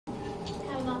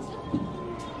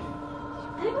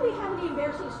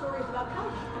embarrassing stories about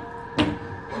college?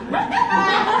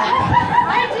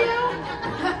 I do.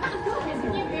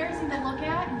 Isn't he embarrassing to look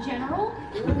at in general?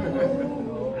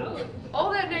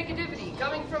 All that negativity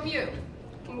coming from you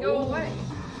can go away.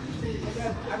 Is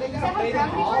that how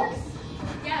gravity works?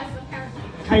 Yes, apparently.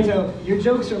 Kaito, your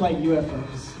jokes are like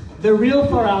UFOs. They're real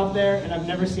far out there, and I've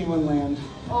never seen one land.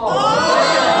 Oh.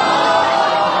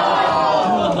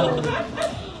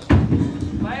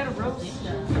 Am I at a roast? Is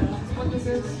what this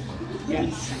is?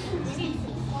 Yes.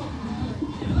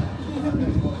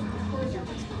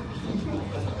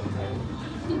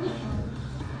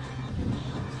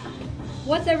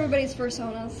 What's everybody's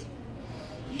personas?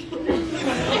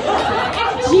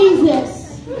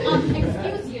 Jesus!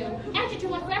 Excuse you. Angie to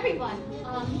one for everyone.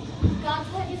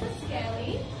 Gonta is a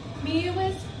scaly. Miyu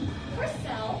is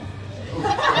herself.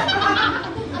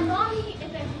 Amani is a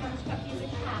construct, is a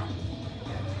cat.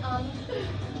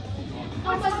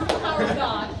 Almost the power of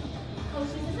God.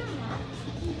 Koshis is a rat.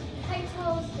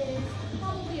 Kaitos is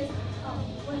probably a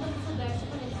when it's there, so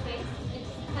when it's space, it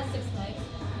has 6 legs.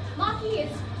 Maki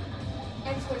is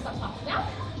and sort of top now.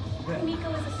 Miko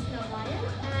is a snow lion,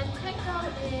 and Tenko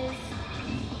is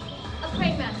a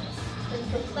praying mantis.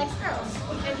 Like squirrels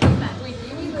and men. Wait, do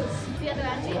you mean this? The other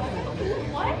Angie.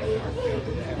 What?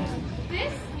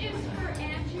 This is for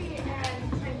Angie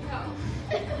and Tenko.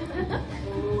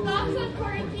 Thoughts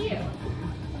according to you?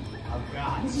 Oh,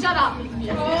 God. Shut up.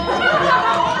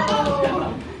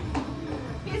 Oh.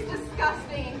 He's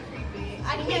disgusting and creepy.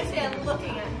 I can't stand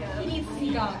looking at him. He needs to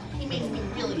see God. He makes me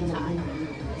really tired.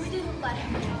 We didn't let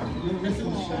him.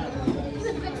 He's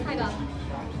a good tied up.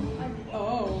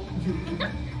 Oh.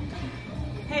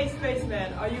 Hey,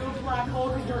 spaceman, are you a black hole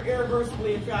because you're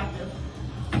irreversibly attractive?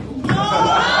 I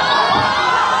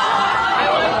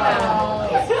like that.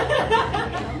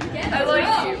 I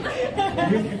like you.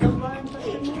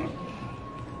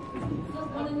 The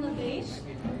one in the base.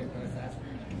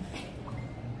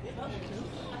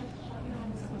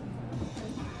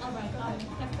 Alright,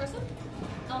 next person?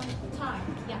 Time,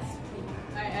 yes.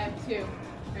 I have 2.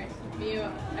 Alright, Miyu,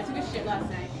 I took a shit last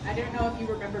night. I don't know if you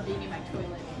remember being in my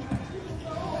toilet.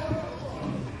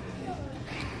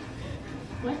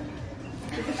 What?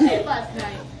 I took a shit last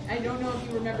night. I don't know if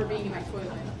you remember being in my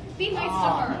toilet. Be nice to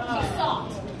her. She's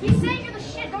soft. He's saying you're the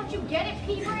shit. Don't you get it,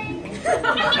 pea-brain? A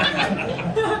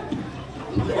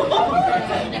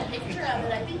picture of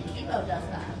it. I think Kibo does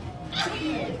that.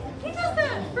 He does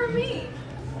that for me.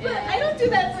 But I don't do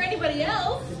that for anybody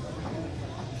else.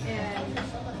 And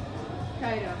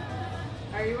Kaito,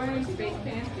 are you wearing space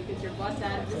pants because you're bust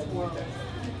out of this world?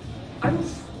 I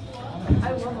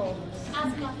love all this.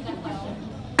 Ask Maki that question.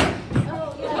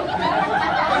 Oh,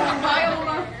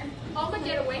 yeah. Alma,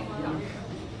 get away from her.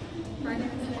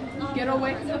 Get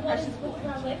away from the precious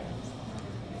boy.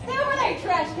 Stay over there,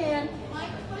 trash can. My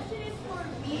question is for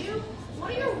you.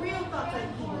 What are your real thoughts on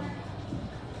Kibo?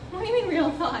 What do you mean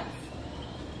real thoughts?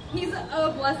 He's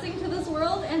a blessing to this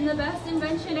world and the best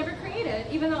invention ever created,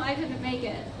 even though I didn't make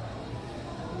it.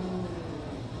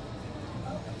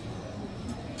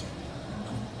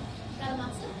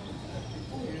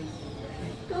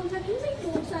 Gonta, can you make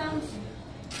wolf sounds?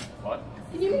 What?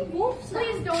 Can you make wolf sounds?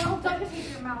 Please don't keep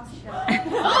your mouth shut.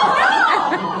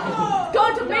 Go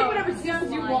to make whatever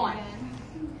sounds you want.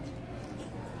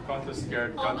 Gonta's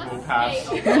scared. Gonta will pass.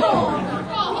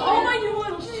 Oh my, you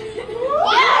little shit.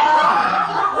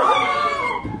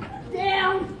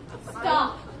 Damn.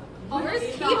 Stop. Oh, where's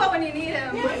Kibo when you need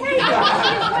him?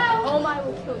 Oh my,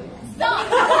 will kill you. Stop.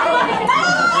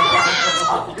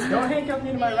 Don't handcuff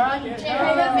me to my rocket.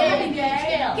 Baby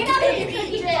jail. Get out of here.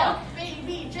 Baby jail.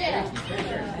 Baby jail.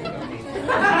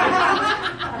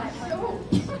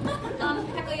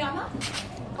 Takayama?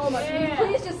 Oh my, can you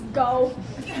please just go?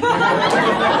 Get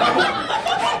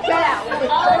out.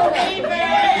 Oh, baby.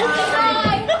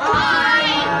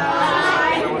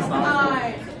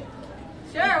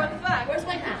 Sure, what the fuck? Where's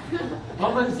my hat?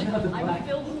 Almost not the black. I'm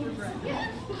filled with regret.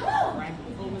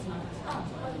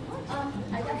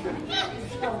 I got something.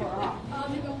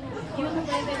 You want to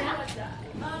play that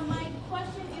out? My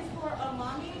question is for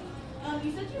Mommy.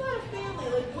 You said you had a family.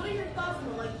 Like, what are your thoughts on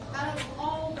it? Like, out of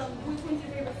all of them, which one's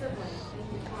your favorite sibling?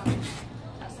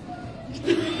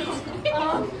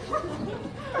 My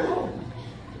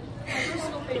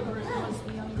personal favorite was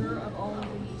the younger of all of the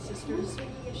sisters.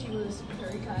 She was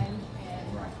very kind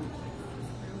and really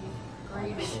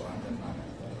great. I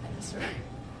miss her.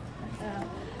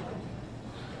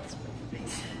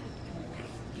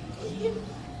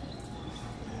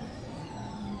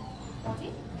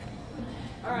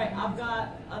 Alright, I've got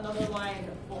another line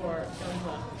for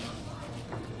Gonta.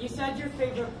 You said your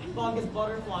favorite bug is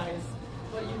butterflies,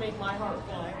 but you make my heart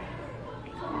fly.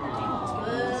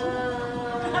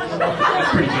 That's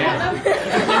pretty good.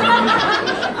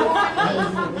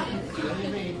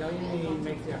 Don't you mean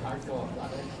makes your heart go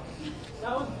flutter?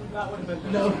 That would have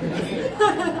been No.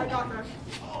 I got crushed.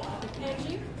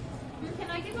 Angie, can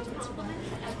I give a compliment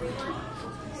to everyone?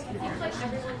 It seems like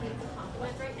everyone needs a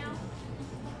compliment right now.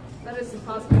 That is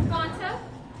impossible. Gonta,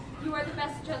 you are the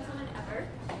best gentleman ever.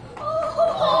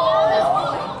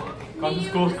 Got the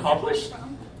school accomplished?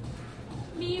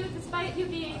 Miyu, despite you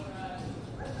being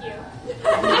you,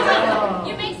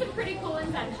 you make some pretty cool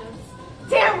inventions.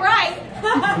 Damn right!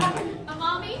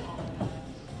 Amami,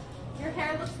 your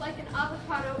hair looks like an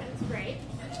avocado and it's great.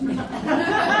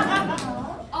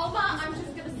 Alma, I'm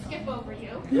just gonna skip over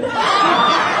you.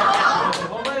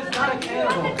 Oma is not a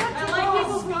cannibal. I like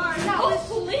people's cars. Oh,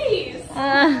 please!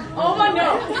 Oh my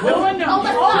no! Oh my no! Oh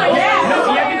my Oh my yes! No,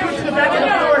 you have to go to the back of the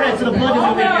forehead so the blood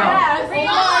doesn't leak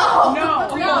out.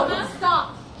 Ryoma, stop.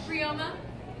 Ryoma,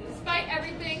 despite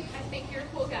everything, I think you're a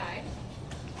cool guy.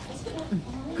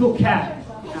 Cool cat.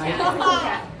 Cool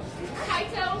cat.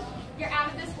 Kaito, you're out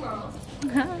of this world.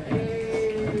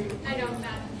 I don't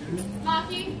matter.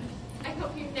 Maki, I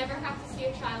hope you never have to see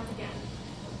a child again.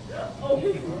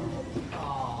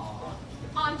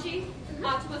 Angie,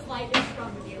 Atua's light is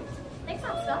strong with you. Thanks,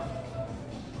 hot stuff.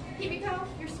 Himiko,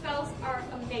 your spells are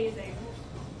amazing.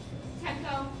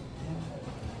 Tenko,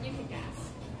 you can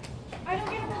gas. I don't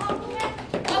get a compliment.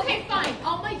 Okay, fine.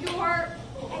 Alma, you're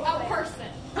a person.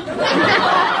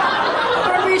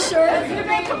 Are we sure? You're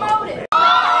being promoted.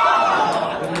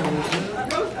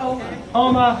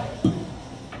 Oma,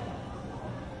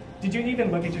 did you even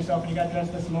look at yourself when you got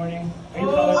dressed this morning? Are you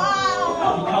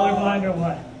colorblind or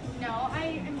what? No,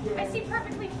 I see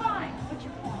perfectly fine. What's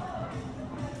your point?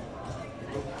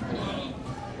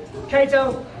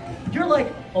 Kaito, you're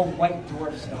like a white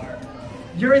dwarf star.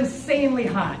 You're insanely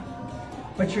hot,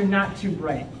 but you're not too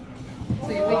bright. So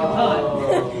you think I'm hot?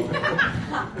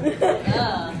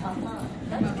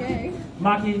 That's gay.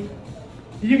 Maki,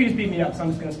 you can just beat me up, so I'm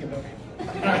just gonna skip over you.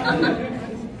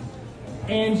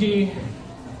 Angie,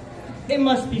 it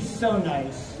must be so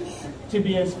nice to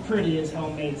be as pretty as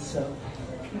homemade soap.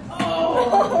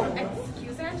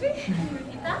 Excuse Angie? Can you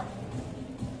repeat that?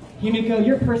 Himiko,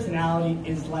 your personality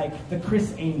is like the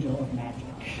Chris Angel of magic.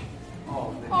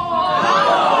 Oh, man.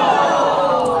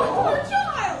 Poor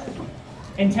child!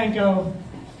 And Tenko,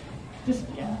 just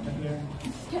get out of here.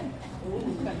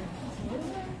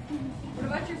 What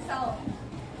about yourself?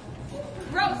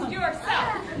 Roast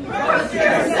yourself! Roast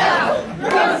yourself!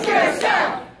 Roast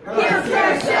yourself! Roast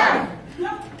yourself!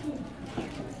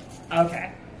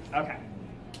 Okay.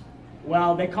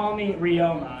 Well, they call me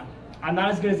Ryoma. I'm not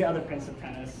as good as the other Prince of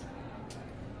Tennis.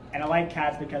 And I like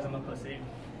cats because I'm a pussy.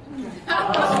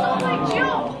 Oh my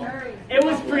God! It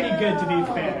was pretty good, to be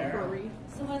fair.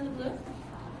 Someone in the blue?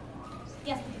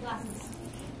 Yes, with the glasses.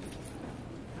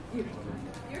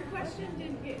 Your question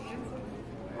didn't get answered.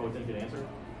 Oh, it didn't get answered?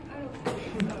 I don't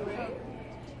think so,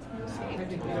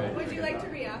 right? Would you like to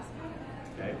re-ask?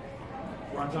 Okay.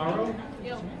 Rantaro?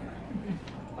 Yo.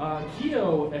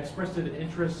 Kyo expressed an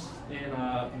interest in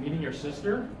meeting your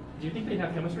sister. Do you think they'd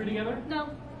have chemistry together? No.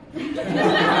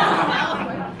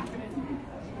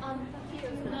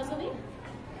 Nozomi?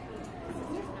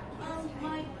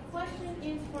 My question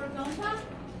is for Gonta.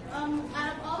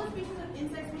 Out of all the species of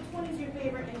insects, which one is your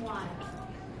favorite and why?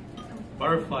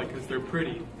 Butterfly, because they're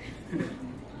pretty.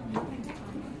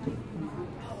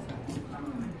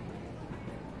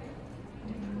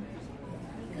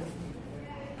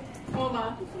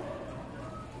 Oma,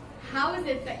 how is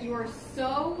it that you are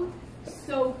so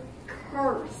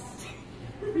cursed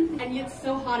and yet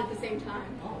so hot at the same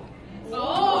time?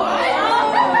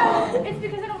 It's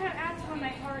because I don't have Atu in my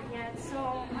heart yet,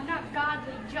 so I'm not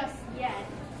godly just yet.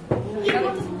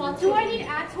 Do I need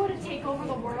Atu to take over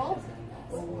the world?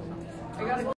 I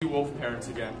gotta Two wolf parents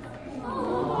again.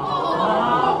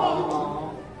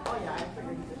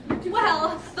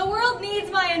 Well, the world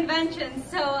needs my invention,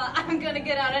 so I'm gonna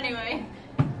get out anyway.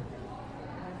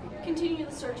 Continue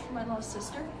the search for my lost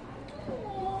sister.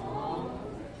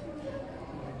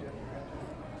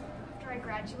 After I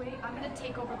graduate, I'm gonna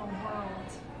take over the world.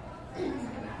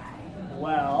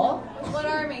 Well, What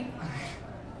army?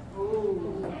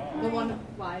 The one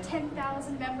five.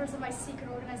 10,000 members of my secret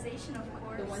organization, of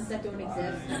course. The ones that don't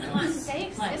exist. They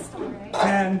exist, alright.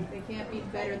 and They can't be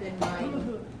better than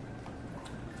mine.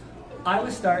 I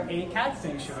would start a cat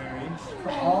sanctuary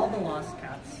for all the lost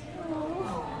cats.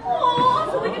 Oh,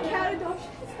 so like a cat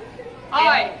adoption.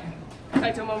 I,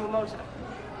 Kaito Momomoto,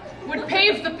 would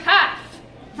pave the path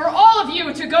for all of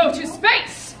you to go to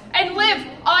space and live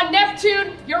on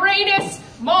Neptune, Uranus,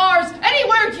 Mars,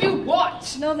 anywhere you want.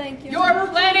 not. No, thank you. Your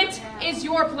planet is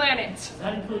your planet. Does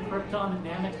that include Krypton and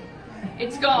Namek?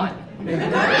 It's gone. Excuse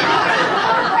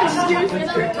me,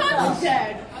 Krypton's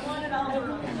dead. I wanted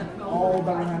Alderaan. All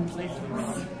the wrong places.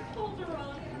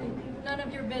 None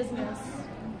of your business.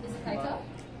 Is it Kaito?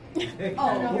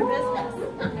 None of your business.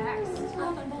 Next.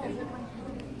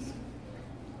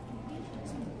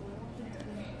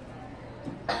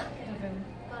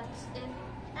 But if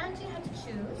Angie had to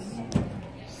choose,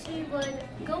 she would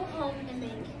go home and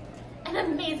make an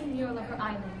amazing mural of her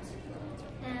island.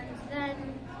 And then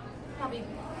probably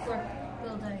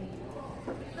build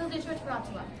a church for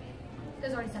Ottawa.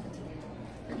 There's already 17.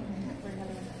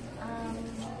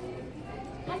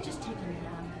 I've just taken a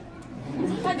nap.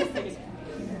 I just think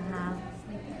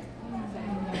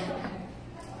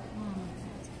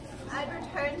I'd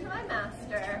return to my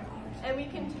master, and we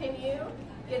continue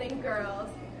getting girls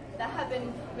that have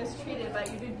been mistreated by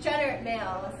you degenerate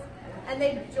males, and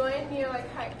they join me like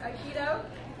Aikido,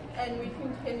 and we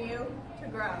continue to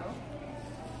grow.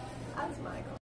 That's my goal.